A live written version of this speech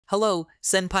Hello,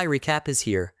 Senpai Recap is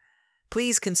here.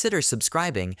 Please consider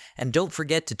subscribing and don't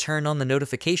forget to turn on the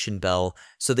notification bell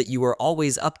so that you are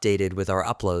always updated with our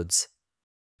uploads.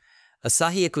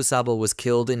 Asahi Ikusaba was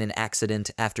killed in an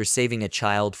accident after saving a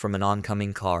child from an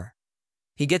oncoming car.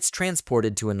 He gets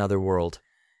transported to another world.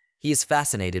 He is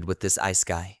fascinated with this ice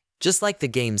guy, just like the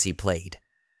games he played.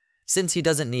 Since he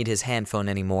doesn't need his handphone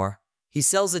anymore, he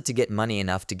sells it to get money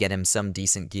enough to get him some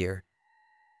decent gear.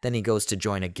 Then he goes to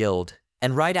join a guild,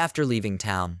 and right after leaving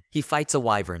town, he fights a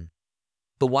wyvern.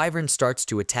 The wyvern starts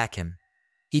to attack him.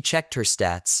 He checked her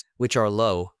stats, which are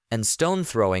low, and stone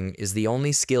throwing is the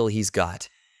only skill he's got.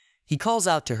 He calls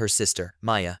out to her sister,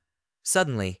 Maya.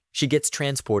 Suddenly, she gets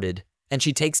transported, and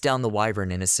she takes down the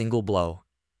wyvern in a single blow.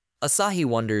 Asahi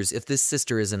wonders if this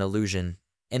sister is an illusion,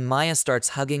 and Maya starts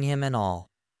hugging him and all.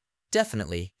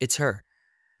 Definitely, it's her.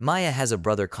 Maya has a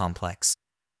brother complex.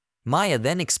 Maya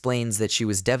then explains that she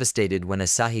was devastated when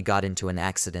Asahi got into an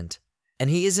accident, and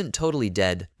he isn't totally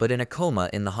dead, but in a coma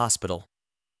in the hospital.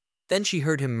 Then she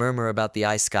heard him murmur about the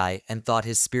ice guy and thought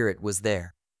his spirit was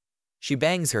there. She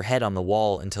bangs her head on the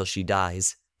wall until she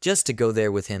dies, just to go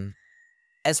there with him.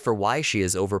 As for why she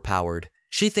is overpowered,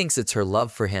 she thinks it's her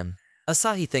love for him.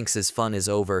 Asahi thinks his fun is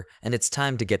over and it's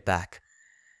time to get back.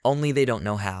 Only they don't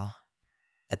know how.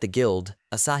 At the guild,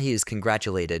 Asahi is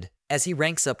congratulated, as he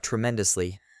ranks up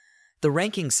tremendously. The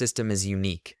ranking system is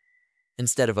unique.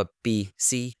 Instead of a B,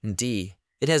 C, and D,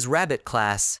 it has rabbit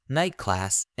class, knight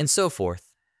class, and so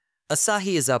forth.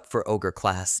 Asahi is up for ogre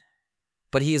class.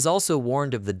 But he is also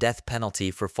warned of the death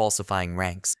penalty for falsifying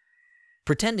ranks,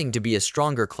 pretending to be a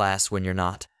stronger class when you're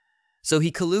not. So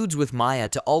he colludes with Maya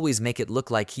to always make it look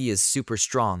like he is super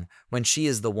strong when she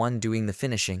is the one doing the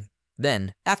finishing.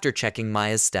 Then, after checking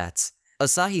Maya's stats,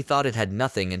 Asahi thought it had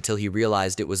nothing until he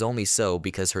realized it was only so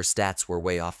because her stats were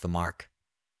way off the mark.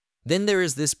 Then there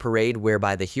is this parade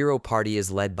whereby the hero party is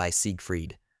led by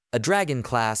Siegfried, a dragon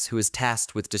class who is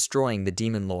tasked with destroying the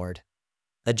demon lord.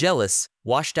 A jealous,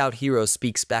 washed-out hero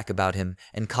speaks back about him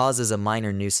and causes a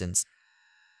minor nuisance.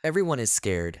 Everyone is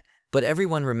scared, but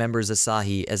everyone remembers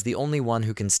Asahi as the only one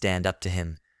who can stand up to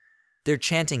him. They're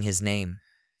chanting his name,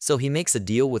 so he makes a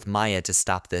deal with Maya to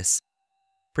stop this.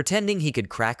 Pretending he could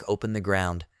crack open the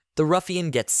ground, the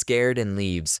ruffian gets scared and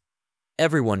leaves.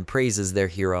 Everyone praises their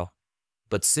hero.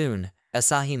 But soon,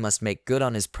 Asahi must make good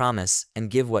on his promise and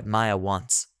give what Maya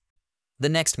wants. The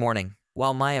next morning,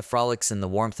 while Maya frolics in the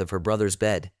warmth of her brother's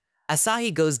bed,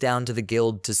 Asahi goes down to the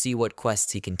guild to see what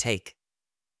quests he can take.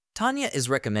 Tanya is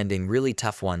recommending really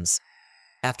tough ones.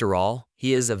 After all,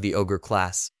 he is of the ogre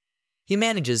class. He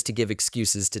manages to give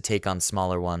excuses to take on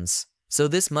smaller ones, so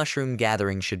this mushroom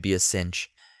gathering should be a cinch.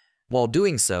 While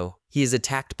doing so, he is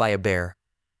attacked by a bear.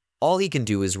 All he can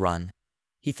do is run.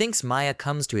 He thinks Maya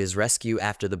comes to his rescue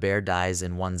after the bear dies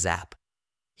in one zap.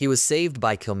 He was saved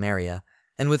by Kilmeria,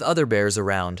 and with other bears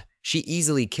around, she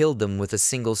easily killed them with a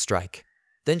single strike.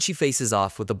 Then she faces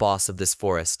off with the boss of this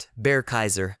forest, Bear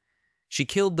Kaiser. She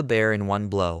killed the bear in one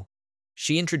blow.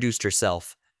 She introduced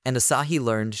herself, and Asahi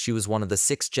learned she was one of the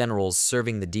 6 generals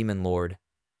serving the demon lord.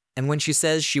 And when she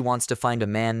says she wants to find a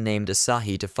man named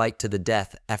Asahi to fight to the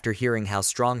death after hearing how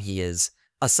strong he is,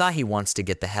 Asahi wants to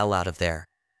get the hell out of there.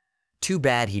 Too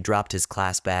bad he dropped his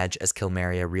class badge as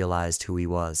Kilmeria realized who he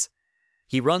was.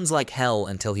 He runs like hell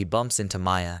until he bumps into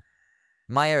Maya.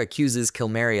 Maya accuses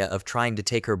Kilmeria of trying to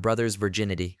take her brother's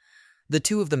virginity. The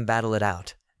two of them battle it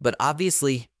out, but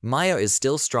obviously, Maya is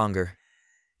still stronger.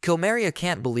 Kilmeria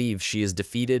can't believe she is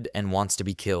defeated and wants to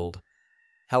be killed.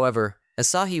 However,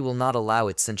 Asahi will not allow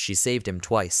it since she saved him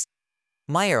twice.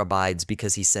 Maya abides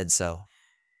because he said so.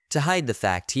 To hide the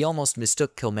fact he almost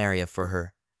mistook Kilmeria for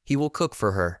her, he will cook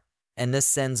for her, and this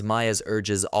sends Maya's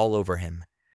urges all over him.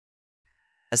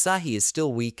 Asahi is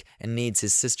still weak and needs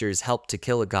his sister's help to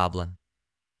kill a goblin.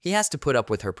 He has to put up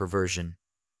with her perversion.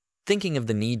 Thinking of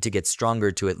the need to get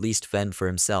stronger to at least fend for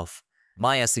himself,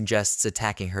 Maya suggests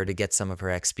attacking her to get some of her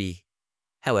XP.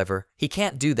 However, he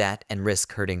can't do that and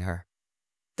risk hurting her.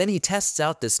 Then he tests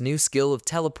out this new skill of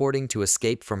teleporting to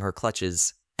escape from her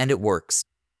clutches, and it works.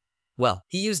 Well,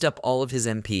 he used up all of his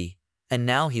MP, and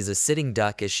now he's a sitting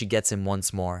duck as she gets him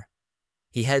once more.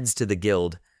 He heads to the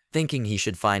guild, thinking he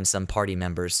should find some party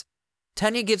members.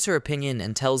 Tanya gives her opinion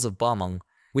and tells of Bamong,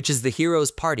 which is the hero's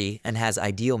party and has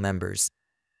ideal members.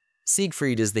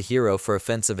 Siegfried is the hero for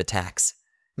offensive attacks.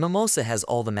 Mimosa has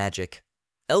all the magic.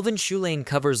 Elvin Shulane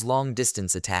covers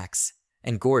long-distance attacks,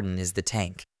 and Gordon is the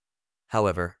tank.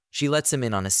 However, she lets him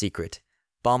in on a secret.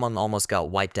 Bamong almost got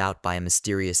wiped out by a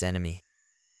mysterious enemy.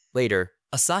 Later,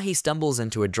 Asahi stumbles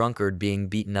into a drunkard being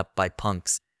beaten up by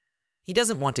punks. He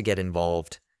doesn't want to get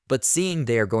involved, but seeing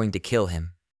they are going to kill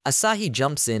him, Asahi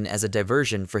jumps in as a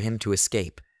diversion for him to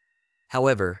escape.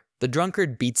 However, the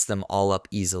drunkard beats them all up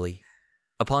easily.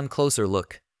 Upon closer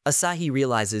look, Asahi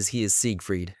realizes he is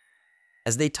Siegfried.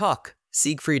 As they talk,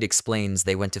 Siegfried explains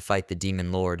they went to fight the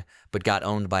demon lord, but got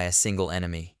owned by a single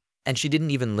enemy, and she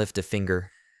didn't even lift a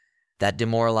finger. That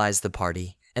demoralized the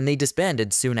party, and they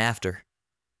disbanded soon after.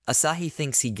 Asahi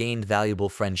thinks he gained valuable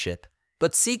friendship,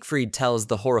 but Siegfried tells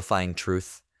the horrifying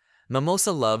truth.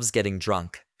 Mimosa loves getting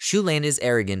drunk, Shulane is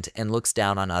arrogant and looks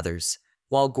down on others,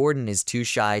 while Gordon is too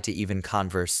shy to even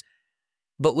converse.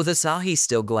 But with Asahi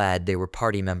still glad they were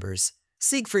party members,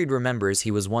 Siegfried remembers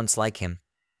he was once like him,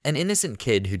 an innocent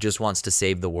kid who just wants to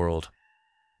save the world.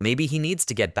 Maybe he needs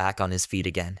to get back on his feet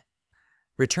again.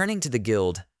 Returning to the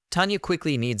guild, Tanya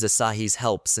quickly needs Asahi's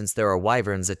help since there are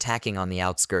wyverns attacking on the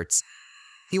outskirts.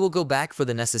 He will go back for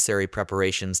the necessary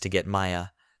preparations to get Maya,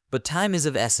 but time is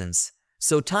of essence,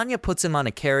 so Tanya puts him on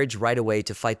a carriage right away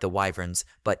to fight the wyverns,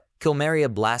 but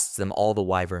Kilmeria blasts them all the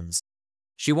wyverns.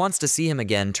 She wants to see him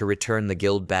again to return the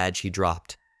guild badge he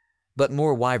dropped. But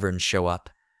more wyverns show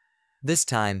up. This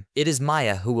time, it is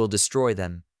Maya who will destroy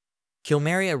them.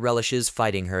 Kilmeria relishes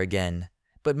fighting her again,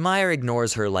 but Maya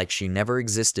ignores her like she never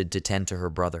existed to tend to her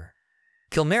brother.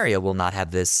 Kilmeria will not have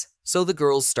this, so the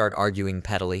girls start arguing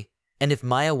pettily, and if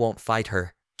Maya won't fight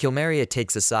her, Kilmeria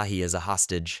takes Asahi as a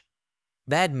hostage.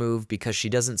 Bad move because she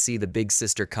doesn't see the big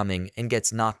sister coming and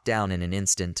gets knocked down in an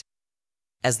instant.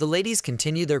 As the ladies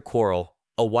continue their quarrel,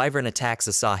 a wyvern attacks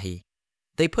Asahi.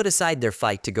 They put aside their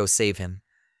fight to go save him.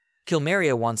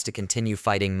 Kilmeria wants to continue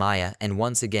fighting Maya and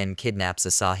once again kidnaps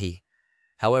Asahi.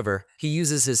 However, he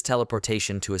uses his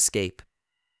teleportation to escape.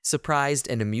 Surprised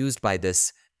and amused by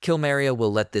this, Kilmeria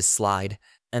will let this slide,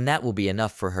 and that will be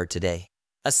enough for her today.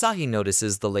 Asahi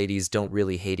notices the ladies don't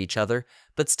really hate each other,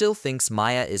 but still thinks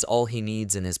Maya is all he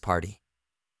needs in his party.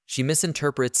 She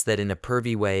misinterprets that in a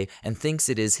pervy way and thinks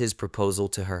it is his proposal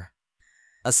to her.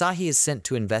 Asahi is sent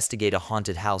to investigate a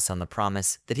haunted house on the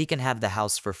promise that he can have the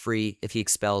house for free if he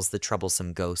expels the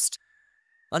troublesome ghost.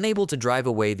 Unable to drive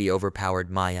away the overpowered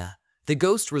Maya, the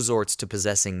ghost resorts to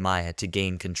possessing Maya to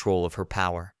gain control of her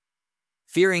power.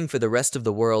 Fearing for the rest of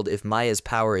the world if Maya's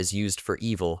power is used for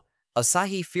evil,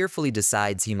 Asahi fearfully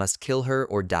decides he must kill her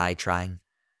or die trying.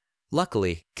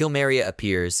 Luckily, Kilmeria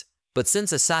appears, but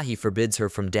since Asahi forbids her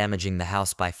from damaging the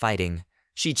house by fighting,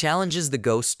 she challenges the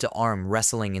ghost to arm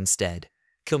wrestling instead.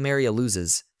 Kilmeria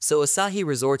loses, so Asahi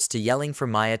resorts to yelling for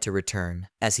Maya to return,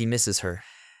 as he misses her.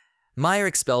 Maya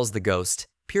expels the ghost,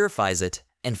 purifies it,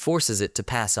 and forces it to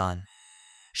pass on.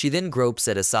 She then gropes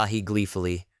at Asahi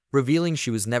gleefully, revealing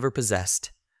she was never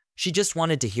possessed. She just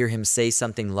wanted to hear him say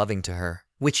something loving to her,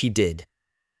 which he did.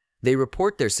 They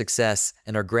report their success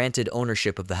and are granted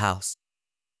ownership of the house.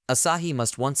 Asahi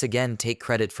must once again take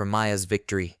credit for Maya's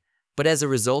victory, but as a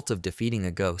result of defeating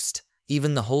a ghost,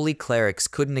 even the holy clerics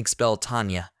couldn't expel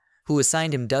Tanya, who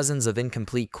assigned him dozens of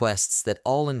incomplete quests that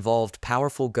all involved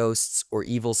powerful ghosts or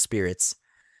evil spirits.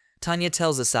 Tanya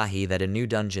tells Asahi that a new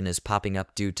dungeon is popping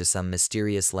up due to some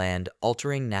mysterious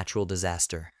land-altering natural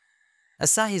disaster.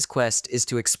 Asahi's quest is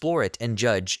to explore it and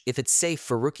judge if it's safe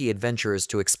for rookie adventurers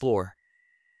to explore.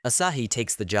 Asahi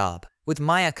takes the job, with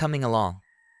Maya coming along.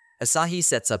 Asahi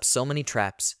sets up so many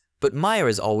traps, but Maya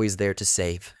is always there to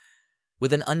save.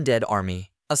 With an undead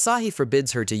army, Asahi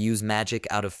forbids her to use magic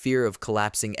out of fear of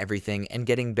collapsing everything and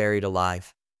getting buried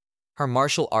alive. Her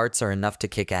martial arts are enough to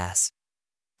kick ass.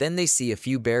 Then they see a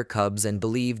few bear cubs and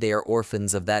believe they are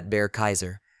orphans of that bear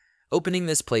Kaiser. Opening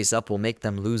this place up will make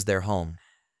them lose their home.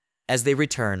 As they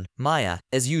return, Maya,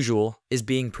 as usual, is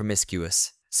being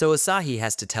promiscuous, so Asahi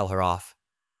has to tell her off.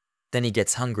 Then he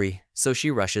gets hungry, so she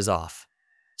rushes off.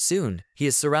 Soon, he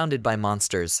is surrounded by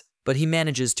monsters, but he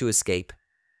manages to escape.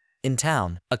 In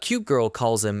town, a cute girl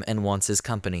calls him and wants his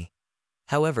company.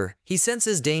 However, he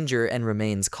senses danger and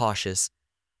remains cautious.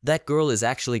 That girl is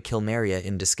actually Kilmeria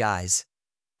in disguise.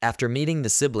 After meeting the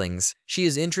siblings, she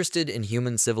is interested in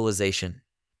human civilization.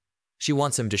 She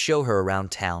wants him to show her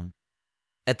around town.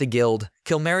 At the guild,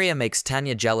 Kilmeria makes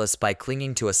Tanya jealous by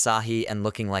clinging to Asahi and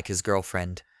looking like his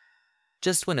girlfriend.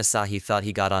 Just when Asahi thought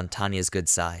he got on Tanya's good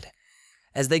side.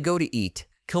 As they go to eat,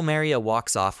 Kilmeria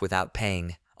walks off without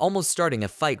paying, almost starting a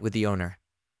fight with the owner.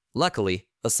 Luckily,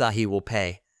 Asahi will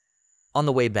pay. On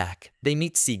the way back, they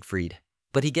meet Siegfried,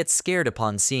 but he gets scared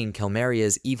upon seeing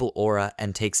Kilmeria's evil aura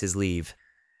and takes his leave.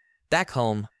 Back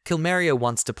home, Kilmeria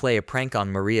wants to play a prank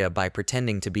on Maria by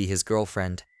pretending to be his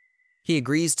girlfriend. He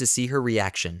agrees to see her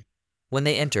reaction. When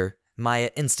they enter, Maya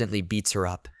instantly beats her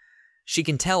up. She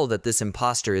can tell that this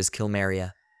imposter is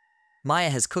Kilmeria. Maya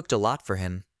has cooked a lot for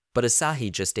him, but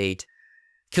Asahi just ate.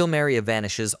 Kilmeria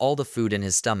vanishes all the food in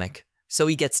his stomach, so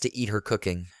he gets to eat her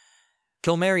cooking.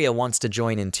 Kilmeria wants to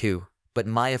join in too, but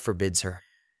Maya forbids her.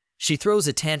 She throws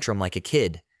a tantrum like a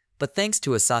kid, but thanks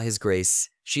to Asahi's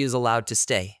grace, she is allowed to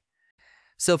stay.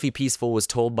 Sophie Peaceful was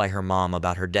told by her mom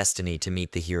about her destiny to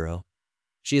meet the hero.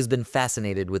 She has been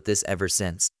fascinated with this ever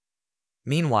since.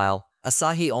 Meanwhile,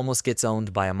 Asahi almost gets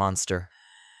owned by a monster.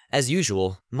 As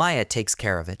usual, Maya takes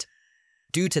care of it.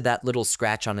 Due to that little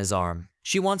scratch on his arm,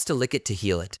 she wants to lick it to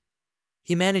heal it.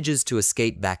 He manages to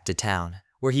escape back to town,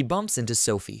 where he bumps into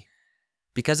Sophie.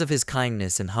 Because of his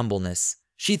kindness and humbleness,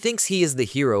 she thinks he is the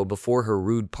hero before her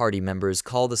rude party members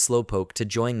call the Slowpoke to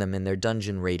join them in their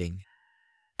dungeon raiding.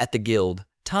 At the guild,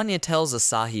 Tanya tells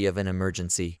Asahi of an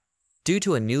emergency. Due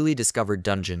to a newly discovered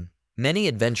dungeon, many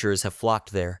adventurers have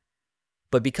flocked there.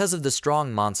 But because of the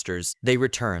strong monsters, they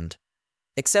returned.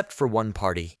 Except for one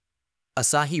party.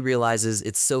 Asahi realizes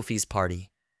it's Sophie's party.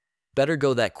 Better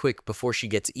go that quick before she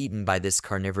gets eaten by this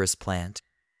carnivorous plant.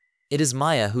 It is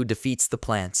Maya who defeats the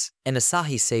plants, and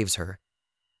Asahi saves her.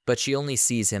 But she only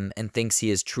sees him and thinks he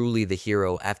is truly the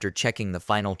hero after checking the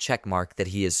final checkmark that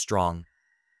he is strong.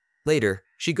 Later,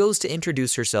 she goes to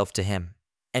introduce herself to him,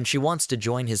 and she wants to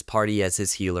join his party as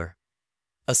his healer.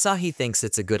 Asahi thinks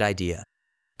it's a good idea.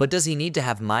 But does he need to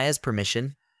have Maya's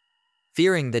permission?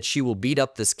 Fearing that she will beat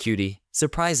up this cutie,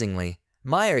 surprisingly,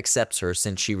 Maya accepts her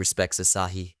since she respects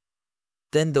Asahi.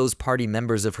 Then those party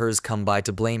members of hers come by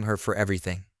to blame her for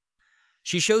everything.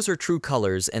 She shows her true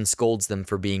colors and scolds them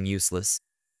for being useless.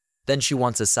 Then she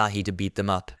wants Asahi to beat them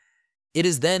up. It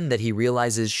is then that he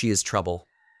realizes she is trouble.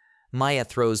 Maya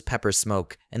throws pepper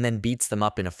smoke and then beats them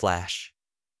up in a flash.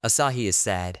 Asahi is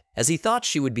sad, as he thought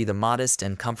she would be the modest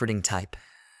and comforting type.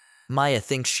 Maya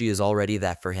thinks she is already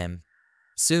that for him.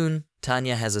 Soon,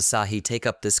 Tanya has Asahi take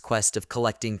up this quest of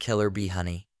collecting killer bee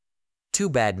honey. Too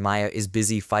bad Maya is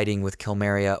busy fighting with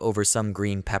Kilmeria over some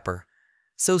green pepper.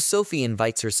 So Sophie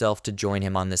invites herself to join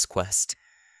him on this quest.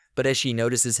 But as she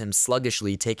notices him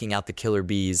sluggishly taking out the killer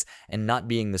bees and not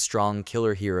being the strong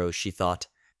killer hero she thought,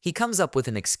 he comes up with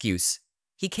an excuse.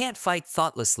 He can't fight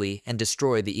thoughtlessly and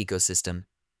destroy the ecosystem.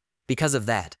 Because of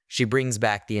that, she brings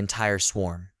back the entire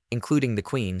swarm, including the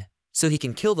queen, so he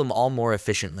can kill them all more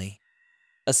efficiently.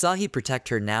 Asahi protects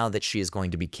her now that she is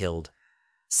going to be killed.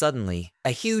 Suddenly,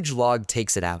 a huge log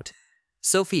takes it out.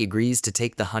 Sophie agrees to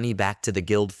take the honey back to the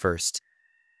guild first.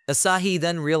 Asahi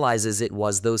then realizes it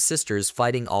was those sisters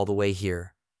fighting all the way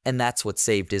here, and that's what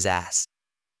saved his ass.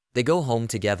 They go home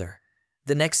together.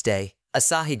 The next day,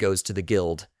 Asahi goes to the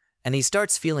guild, and he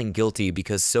starts feeling guilty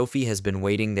because Sophie has been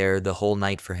waiting there the whole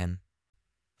night for him.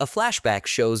 A flashback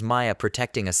shows Maya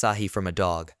protecting Asahi from a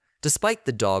dog, despite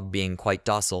the dog being quite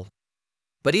docile.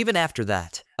 But even after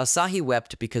that, Asahi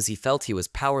wept because he felt he was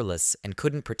powerless and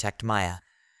couldn't protect Maya.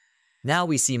 Now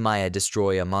we see Maya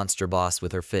destroy a monster boss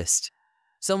with her fist.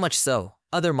 So much so,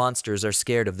 other monsters are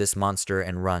scared of this monster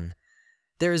and run.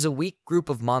 There is a weak group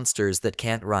of monsters that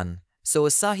can't run, so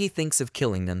Asahi thinks of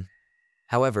killing them.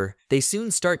 However, they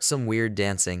soon start some weird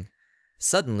dancing.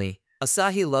 Suddenly,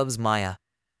 Asahi loves Maya.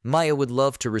 Maya would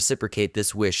love to reciprocate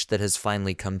this wish that has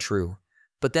finally come true.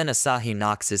 But then Asahi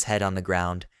knocks his head on the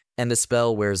ground, and the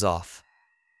spell wears off.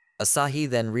 Asahi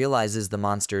then realizes the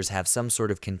monsters have some sort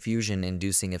of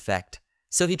confusion-inducing effect,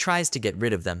 so he tries to get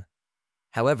rid of them.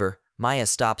 However, Maya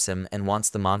stops him and wants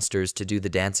the monsters to do the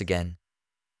dance again.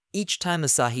 Each time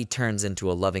Asahi turns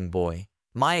into a loving boy,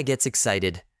 Maya gets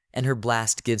excited, and her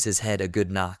blast gives his head a good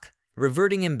knock,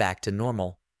 reverting him back to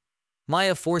normal.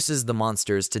 Maya forces the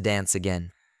monsters to dance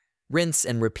again. Rinse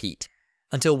and repeat,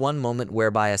 until one moment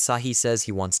whereby Asahi says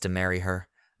he wants to marry her.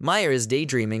 Maya is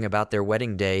daydreaming about their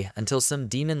wedding day until some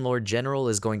demon lord general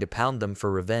is going to pound them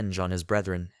for revenge on his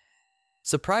brethren.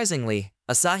 Surprisingly,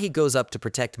 Asahi goes up to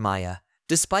protect Maya,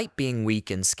 despite being weak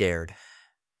and scared.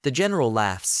 The general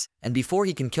laughs, and before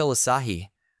he can kill Asahi,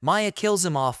 Maya kills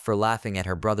him off for laughing at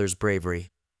her brother's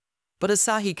bravery. But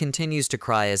Asahi continues to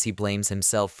cry as he blames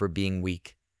himself for being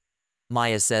weak.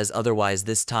 Maya says otherwise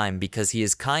this time because he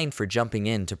is kind for jumping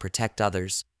in to protect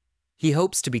others. He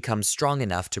hopes to become strong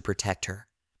enough to protect her.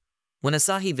 When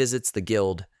Asahi visits the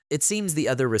guild, it seems the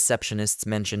other receptionists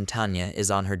mention Tanya is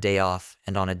on her day off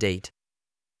and on a date.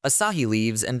 Asahi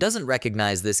leaves and doesn't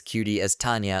recognize this cutie as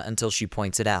Tanya until she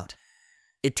points it out.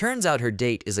 It turns out her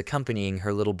date is accompanying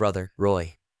her little brother,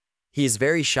 Roy. He is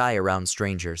very shy around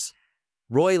strangers.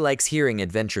 Roy likes hearing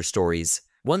adventure stories.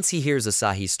 Once he hears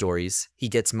Asahi's stories, he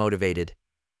gets motivated.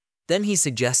 Then he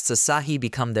suggests Asahi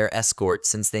become their escort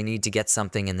since they need to get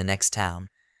something in the next town.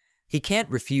 He can't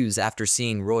refuse after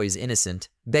seeing Roy's innocent,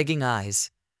 begging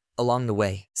eyes. Along the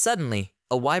way, suddenly,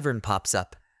 a wyvern pops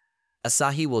up.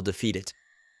 Asahi will defeat it.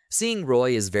 Seeing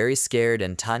Roy is very scared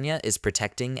and Tanya is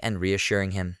protecting and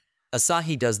reassuring him,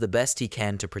 Asahi does the best he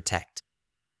can to protect.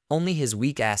 Only his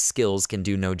weak-ass skills can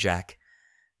do no jack.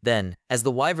 Then, as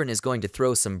the wyvern is going to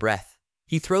throw some breath,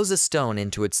 he throws a stone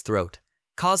into its throat,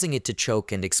 causing it to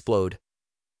choke and explode.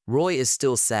 Roy is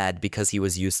still sad because he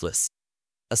was useless.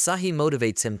 Asahi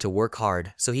motivates him to work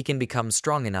hard so he can become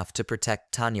strong enough to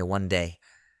protect Tanya one day.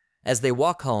 As they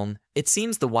walk home, it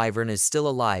seems the wyvern is still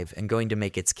alive and going to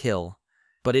make its kill,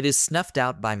 but it is snuffed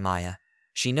out by Maya.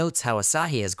 She notes how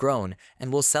Asahi has grown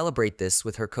and will celebrate this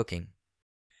with her cooking.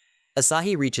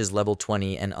 Asahi reaches level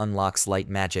 20 and unlocks light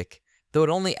magic, though it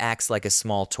only acts like a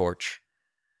small torch.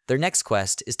 Their next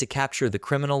quest is to capture the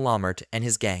criminal Lammert and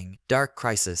his gang, Dark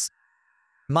Crisis.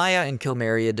 Maya and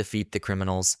Kilmeria defeat the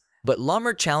criminals, but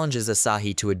Lammert challenges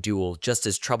Asahi to a duel just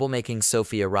as troublemaking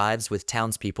Sophie arrives with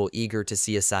townspeople eager to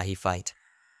see Asahi fight.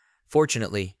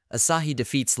 Fortunately, Asahi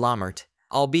defeats Lammert,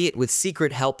 albeit with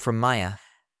secret help from Maya.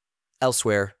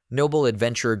 Elsewhere, noble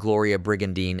adventurer Gloria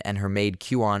Brigandine and her maid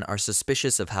Kuon are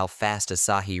suspicious of how fast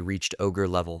Asahi reached ogre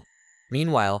level.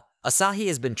 Meanwhile, Asahi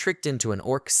has been tricked into an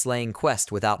orc-slaying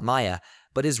quest without Maya,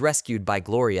 but is rescued by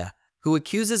Gloria, who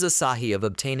accuses Asahi of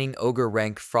obtaining ogre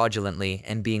rank fraudulently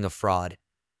and being a fraud.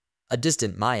 A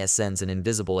distant Maya sends an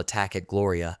invisible attack at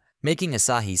Gloria, making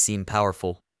Asahi seem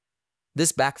powerful.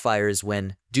 This backfires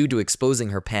when, due to exposing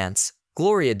her pants,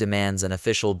 Gloria demands an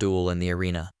official duel in the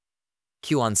arena.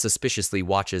 Kuon suspiciously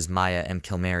watches Maya and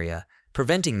Kilmeria,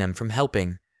 preventing them from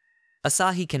helping.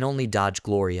 Asahi can only dodge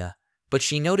Gloria, but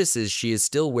she notices she is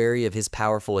still wary of his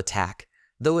powerful attack,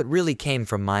 though it really came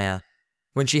from Maya.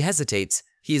 When she hesitates,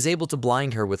 he is able to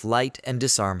blind her with light and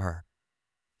disarm her.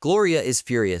 Gloria is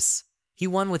furious. He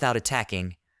won without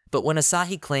attacking, but when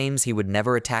Asahi claims he would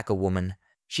never attack a woman,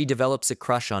 she develops a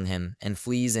crush on him and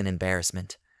flees in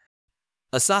embarrassment.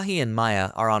 Asahi and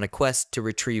Maya are on a quest to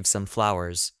retrieve some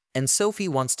flowers, and Sophie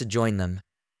wants to join them.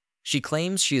 She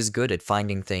claims she is good at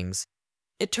finding things.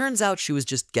 It turns out she was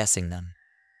just guessing them.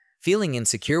 Feeling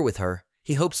insecure with her,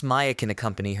 he hopes Maya can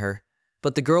accompany her,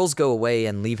 but the girls go away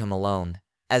and leave him alone,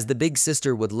 as the big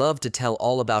sister would love to tell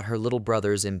all about her little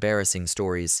brother's embarrassing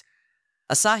stories.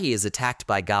 Asahi is attacked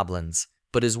by goblins,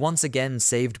 but is once again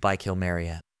saved by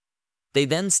Kilmeria. They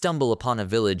then stumble upon a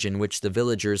village in which the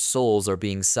villagers' souls are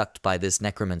being sucked by this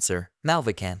necromancer,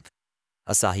 Malvacanth.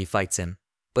 Asahi fights him,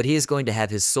 but he is going to have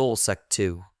his soul sucked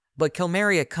too, but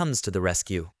Kilmeria comes to the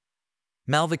rescue.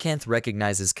 Malvacanth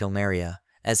recognizes Kilmeria,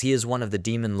 as he is one of the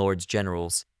Demon Lord's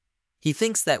generals. He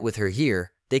thinks that with her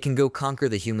here, they can go conquer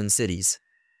the human cities.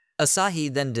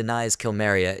 Asahi then denies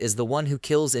Kilmeria is the one who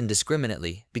kills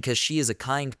indiscriminately because she is a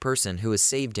kind person who has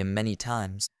saved him many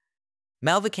times.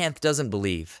 Malvacanth doesn't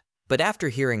believe, but after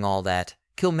hearing all that,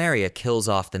 Kilmeria kills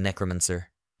off the necromancer.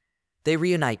 They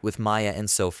reunite with Maya and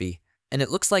Sophie, and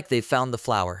it looks like they've found the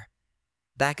flower.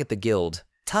 Back at the guild,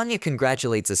 Tanya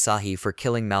congratulates Asahi for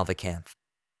killing Malvacanth.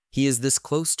 He is this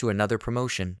close to another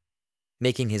promotion.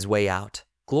 Making his way out,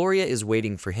 Gloria is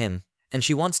waiting for him, and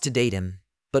she wants to date him.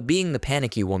 But being the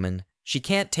panicky woman, she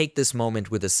can't take this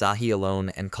moment with Asahi alone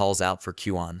and calls out for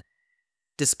Kuon.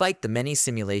 Despite the many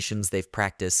simulations they've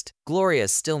practiced, Gloria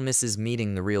still misses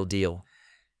meeting the real deal.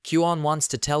 Kuon wants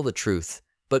to tell the truth,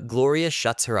 but Gloria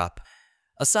shuts her up.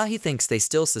 Asahi thinks they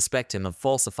still suspect him of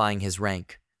falsifying his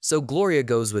rank, so Gloria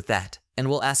goes with that, and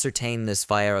will ascertain this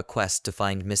via a quest to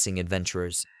find missing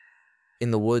adventurers. In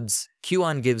the woods,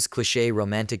 Kuon gives cliché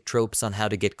romantic tropes on how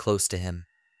to get close to him.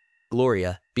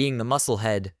 Gloria, being the muscle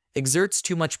head, exerts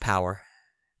too much power.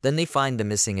 Then they find the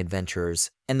missing adventurers,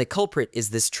 and the culprit is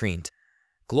this treant.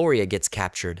 Gloria gets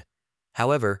captured.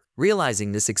 However,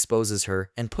 realizing this exposes her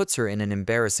and puts her in an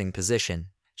embarrassing position,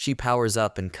 she powers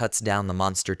up and cuts down the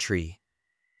monster tree.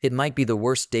 It might be the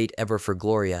worst date ever for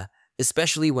Gloria,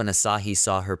 especially when Asahi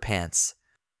saw her pants.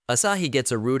 Asahi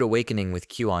gets a rude awakening with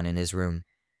Kuon in his room.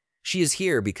 She is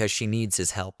here because she needs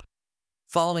his help.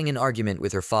 Following an argument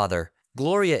with her father,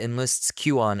 Gloria enlists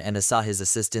Kuon and Asahi's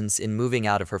assistance in moving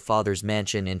out of her father's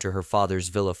mansion into her father's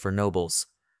villa for nobles.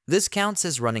 This counts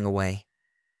as running away.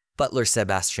 Butler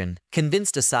Sebastian,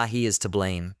 convinced Asahi is to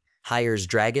blame, hires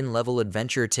dragon-level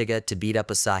adventurer Tiga to beat up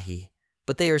Asahi,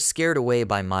 but they are scared away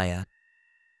by Maya.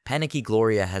 Panicky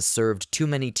Gloria has served too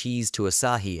many teas to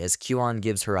Asahi as Kuon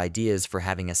gives her ideas for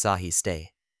having Asahi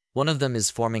stay. One of them is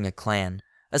forming a clan.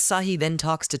 Asahi then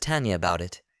talks to Tanya about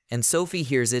it, and Sophie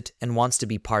hears it and wants to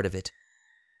be part of it.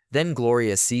 Then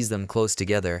Gloria sees them close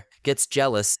together, gets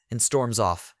jealous, and storms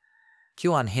off.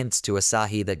 Kuon hints to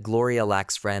Asahi that Gloria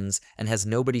lacks friends and has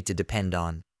nobody to depend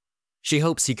on. She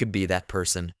hopes he could be that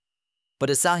person. But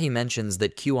Asahi mentions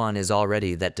that Kuon is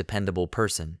already that dependable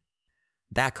person.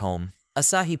 Back home,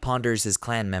 Asahi ponders his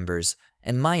clan members,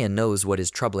 and Maya knows what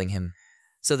is troubling him.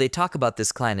 So they talk about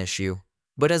this clan issue.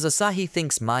 But as Asahi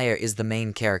thinks Maya is the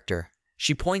main character,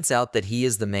 she points out that he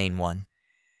is the main one.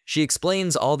 She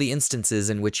explains all the instances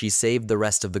in which he saved the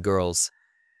rest of the girls.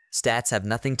 Stats have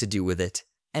nothing to do with it,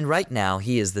 and right now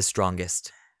he is the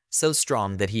strongest. So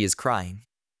strong that he is crying.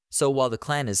 So while the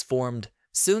clan is formed,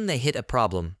 soon they hit a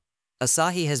problem.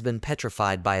 Asahi has been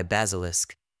petrified by a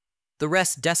basilisk. The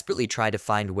rest desperately try to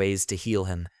find ways to heal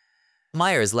him.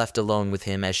 Maya is left alone with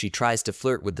him as she tries to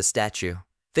flirt with the statue,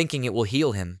 thinking it will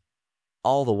heal him.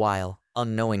 All the while,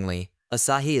 unknowingly,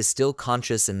 Asahi is still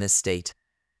conscious in this state.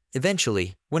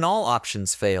 Eventually, when all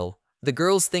options fail, the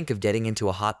girls think of getting into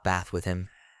a hot bath with him.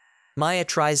 Maya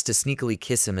tries to sneakily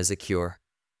kiss him as a cure.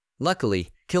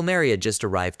 Luckily, Kilmeria just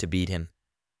arrived to beat him.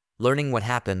 Learning what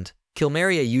happened,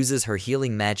 Kilmeria uses her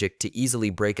healing magic to easily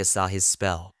break Asahi's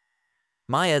spell.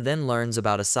 Maya then learns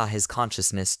about Asahi's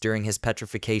consciousness during his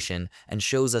petrification and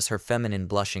shows us her feminine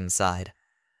blushing side.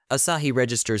 Asahi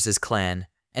registers his clan,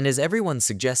 and as everyone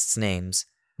suggests names,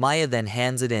 Maya then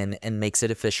hands it in and makes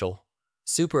it official.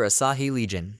 Super Asahi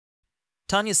Legion.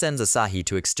 Tanya sends Asahi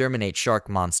to exterminate shark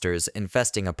monsters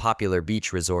infesting a popular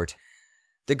beach resort.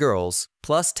 The girls,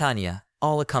 plus Tanya,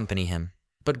 all accompany him,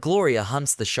 but Gloria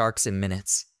hunts the sharks in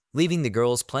minutes, leaving the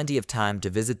girls plenty of time to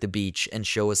visit the beach and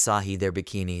show Asahi their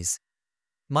bikinis.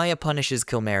 Maya punishes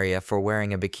Kilmeria for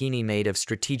wearing a bikini made of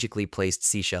strategically placed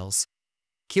seashells.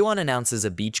 Kyon announces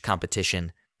a beach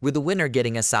competition, with the winner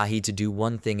getting Asahi to do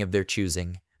one thing of their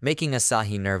choosing, making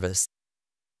Asahi nervous.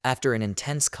 After an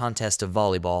intense contest of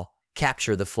volleyball,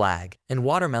 capture the flag, and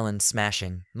watermelon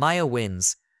smashing, Maya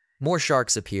wins. More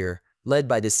sharks appear, led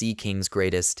by the Sea King's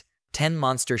greatest, 10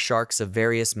 monster sharks of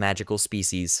various magical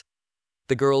species.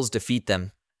 The girls defeat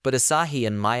them, but Asahi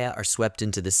and Maya are swept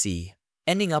into the sea,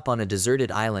 ending up on a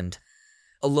deserted island.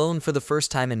 Alone for the first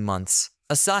time in months,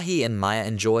 Asahi and Maya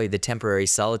enjoy the temporary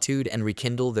solitude and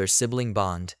rekindle their sibling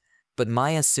bond, but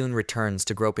Maya soon returns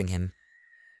to groping him.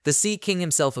 The Sea King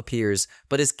himself appears,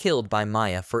 but is killed by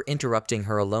Maya for interrupting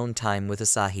her alone time with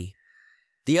Asahi.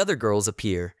 The other girls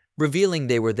appear, revealing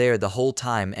they were there the whole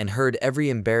time and heard every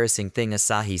embarrassing thing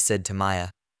Asahi said to Maya.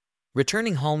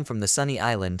 Returning home from the sunny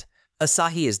island,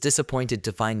 Asahi is disappointed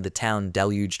to find the town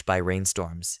deluged by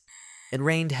rainstorms. It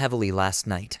rained heavily last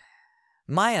night.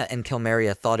 Maya and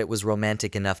Kilmeria thought it was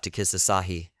romantic enough to kiss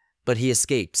Asahi, but he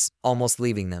escapes, almost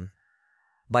leaving them.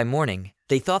 By morning,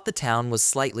 they thought the town was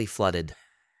slightly flooded.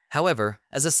 However,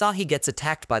 as Asahi gets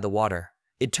attacked by the water,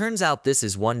 it turns out this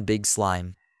is one big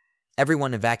slime.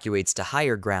 Everyone evacuates to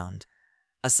higher ground.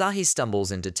 Asahi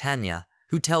stumbles into Tanya,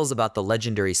 who tells about the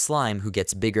legendary slime who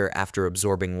gets bigger after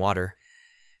absorbing water.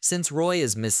 Since Roy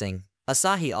is missing,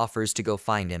 Asahi offers to go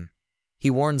find him. He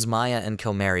warns Maya and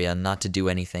Kilmeria not to do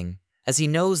anything, as he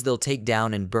knows they'll take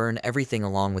down and burn everything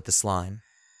along with the slime.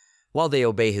 While they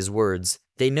obey his words,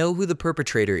 they know who the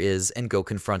perpetrator is and go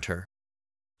confront her.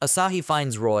 Asahi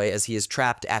finds Roy as he is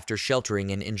trapped after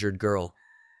sheltering an injured girl.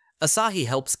 Asahi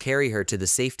helps carry her to the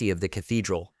safety of the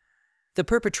cathedral. The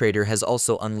perpetrator has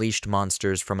also unleashed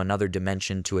monsters from another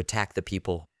dimension to attack the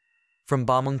people. From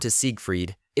Bamung to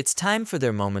Siegfried, it's time for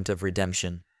their moment of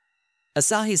redemption.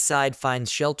 Asahi's side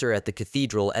finds shelter at the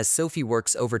cathedral as Sophie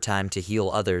works overtime to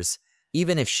heal others,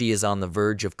 even if she is on the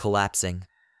verge of collapsing.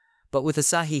 But with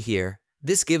Asahi here,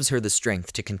 this gives her the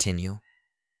strength to continue.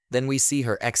 Then we see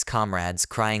her ex-comrades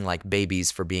crying like babies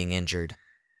for being injured.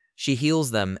 She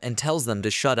heals them and tells them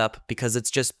to shut up because it's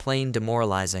just plain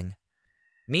demoralizing.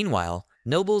 Meanwhile,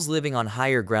 nobles living on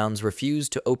higher grounds refuse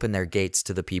to open their gates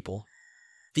to the people.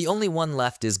 The only one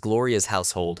left is Gloria's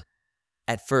household.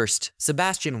 At first,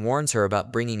 Sebastian warns her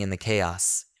about bringing in the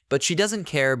chaos, but she doesn't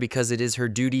care because it is her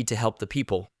duty to help the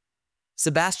people.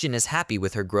 Sebastian is happy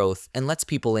with her growth and lets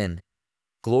people in.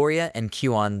 Gloria and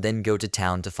Kyon then go to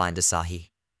town to find Asahi.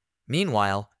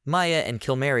 Meanwhile, Maya and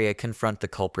Kilmeria confront the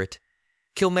culprit.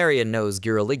 Kilmeria knows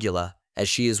Giraligula, as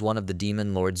she is one of the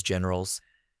Demon Lord's generals.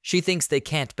 She thinks they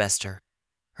can't best her.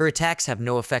 Her attacks have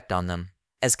no effect on them,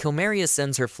 as Kilmeria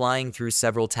sends her flying through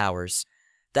several towers.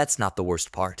 That's not the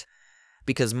worst part,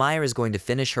 because Maya is going to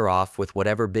finish her off with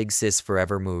whatever Big Sis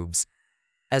forever moves.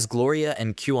 As Gloria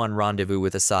and Kyon rendezvous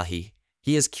with Asahi,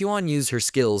 he has Kyon use her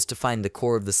skills to find the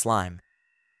core of the slime.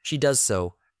 She does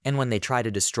so, and when they try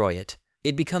to destroy it,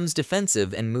 it becomes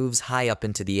defensive and moves high up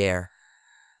into the air.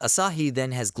 Asahi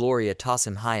then has Gloria toss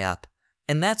him high up,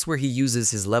 and that's where he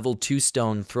uses his level 2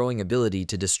 stone throwing ability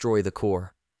to destroy the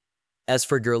core. As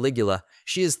for Giraligula,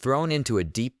 she is thrown into a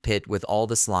deep pit with all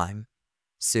the slime.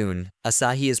 Soon,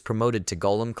 Asahi is promoted to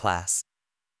Golem class.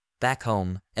 Back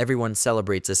home, everyone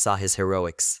celebrates Asahi's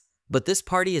heroics, but this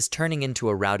party is turning into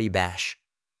a rowdy bash.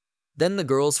 Then the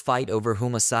girls fight over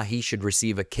whom Asahi should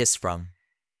receive a kiss from.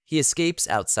 He escapes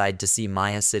outside to see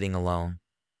Maya sitting alone.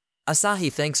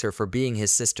 Asahi thanks her for being his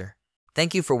sister.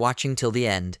 Thank you for watching till the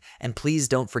end, and please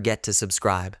don't forget to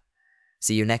subscribe.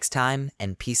 See you next time,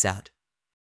 and peace out.